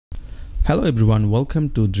Hello everyone,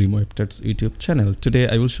 welcome to Gboard YouTube channel. Today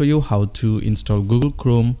I will show you how to install Google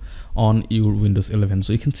Chrome on your Windows 11.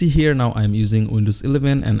 So you can see here now I'm using Windows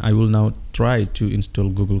 11 and I will now try to install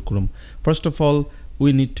Google Chrome. First of all,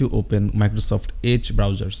 we need to open Microsoft Edge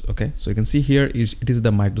browsers. Okay, so you can see here it is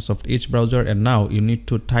the Microsoft Edge browser, and now you need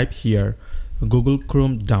to type here Google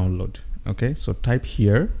Chrome download. Okay, so type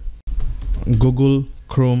here Google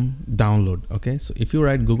Chrome download. Okay, so if you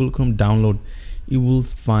write Google Chrome download, you will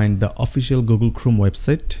find the official Google Chrome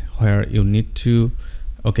website where you need to,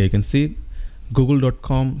 okay, you can see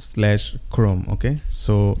google.com/chrome. okay,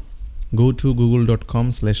 so go to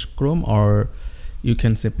google.com/chrome, or you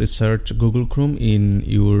can simply search Google Chrome in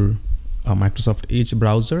your Microsoft Edge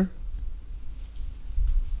browser.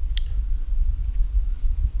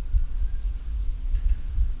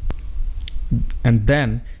 And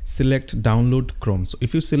then select download Chrome. So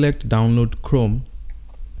if you select download Chrome,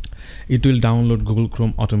 it will download Google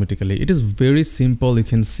Chrome automatically. It is very simple. You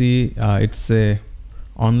can see it's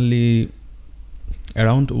only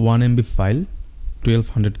around 1 MB file,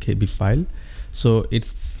 1200 KB file. So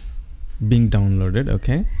it's being downloaded.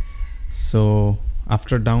 Okay, so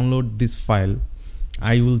after download this file,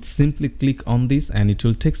 I will simply click on this and it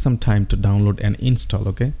will take some time to download and install.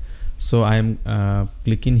 Okay, so I'm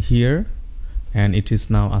clicking here and it is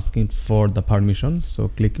now asking for the permission. So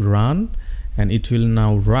click run and it will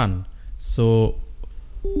now run. So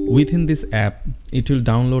within this app, it will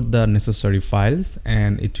download the necessary files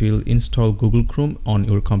and it will install Google Chrome on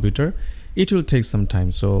your computer. It will take some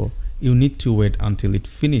time, so you need to wait until it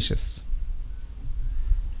finishes.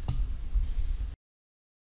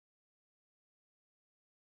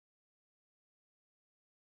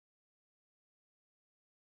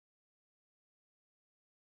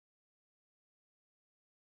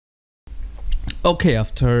 Okay,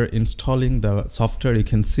 after installing the software, you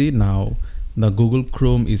can see now the Google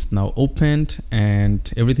Chrome is now opened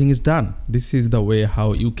and everything is done. This is the way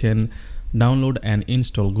how you can download and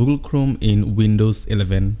install Google Chrome in Windows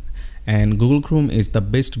 11. And Google Chrome is the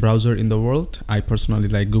best browser in the world. I personally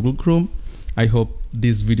like Google Chrome. I hope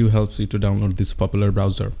this video helps you to download this popular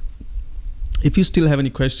browser. If you still have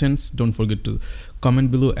any questions, don't forget to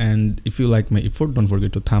comment below, and if you like my effort, don't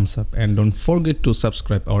forget to thumbs up, and don't forget to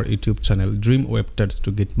subscribe our YouTube channel Gboard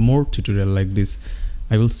to get more tutorial like this.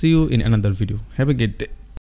 I will see you in another video. Have a good day.